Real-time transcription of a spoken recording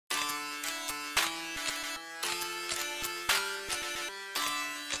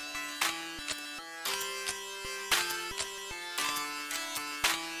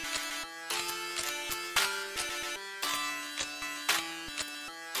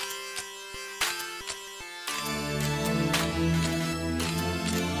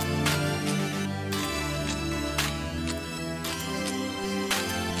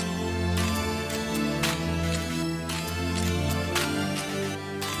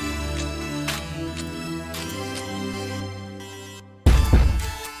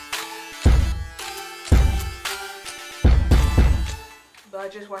I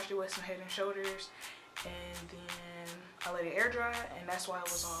just washed it with some Head and Shoulders, and then I let it air dry, and that's why it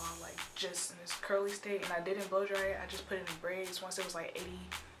was all like just in this curly state. And I didn't blow dry it. I just put it in braids once it was like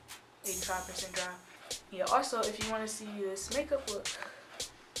 85% dry. Yeah, also if you want to see this makeup look,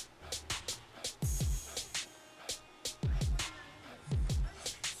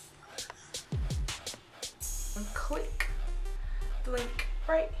 click the link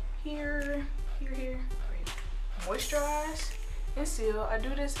right here, right. Moisturize and seal. I do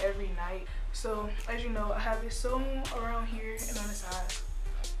this every night. So as you know, I have it sewn around here and on the sides,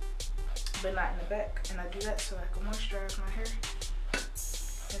 but not in the back. And I do that so I can moisturize my hair.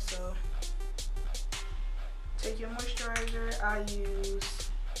 And so take your moisturizer. I use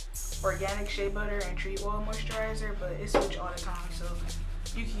organic shea butter and tree oil moisturizer, but it switch all the time, so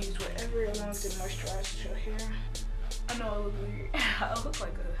you can use whatever as long as it moisturizes your hair. I know I look weird. I look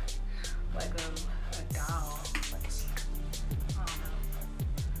like a doll, like I don't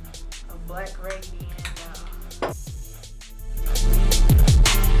know, a black Reagan doll.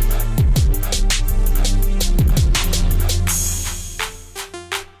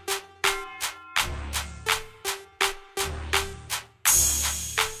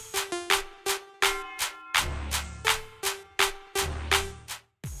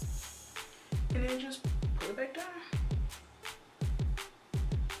 And then just pull it back down.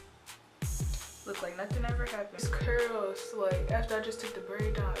 Look like nothing ever happened. These curls, like after I just took the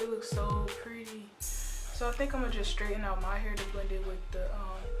braid down, it looks so pretty. So I think I'm gonna just straighten out my hair to blend it with the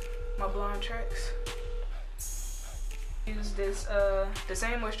my blonde tracks. Use this the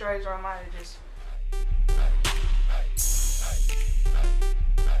same moisturizer on mine, just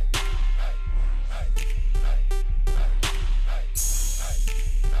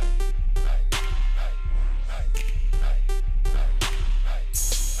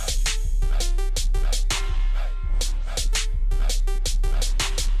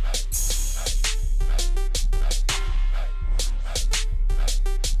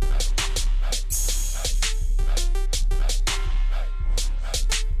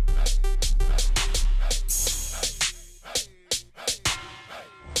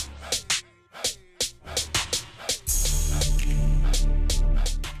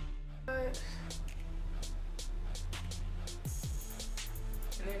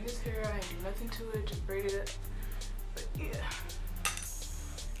hair, I ain't do nothing to it, just braid it up. But yeah,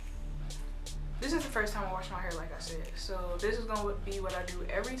 this is the first time I wash my hair, like I said, so this is gonna be what I do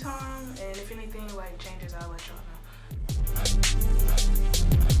every time, and if anything like changes, I'll let y'all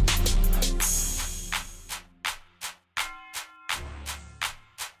know.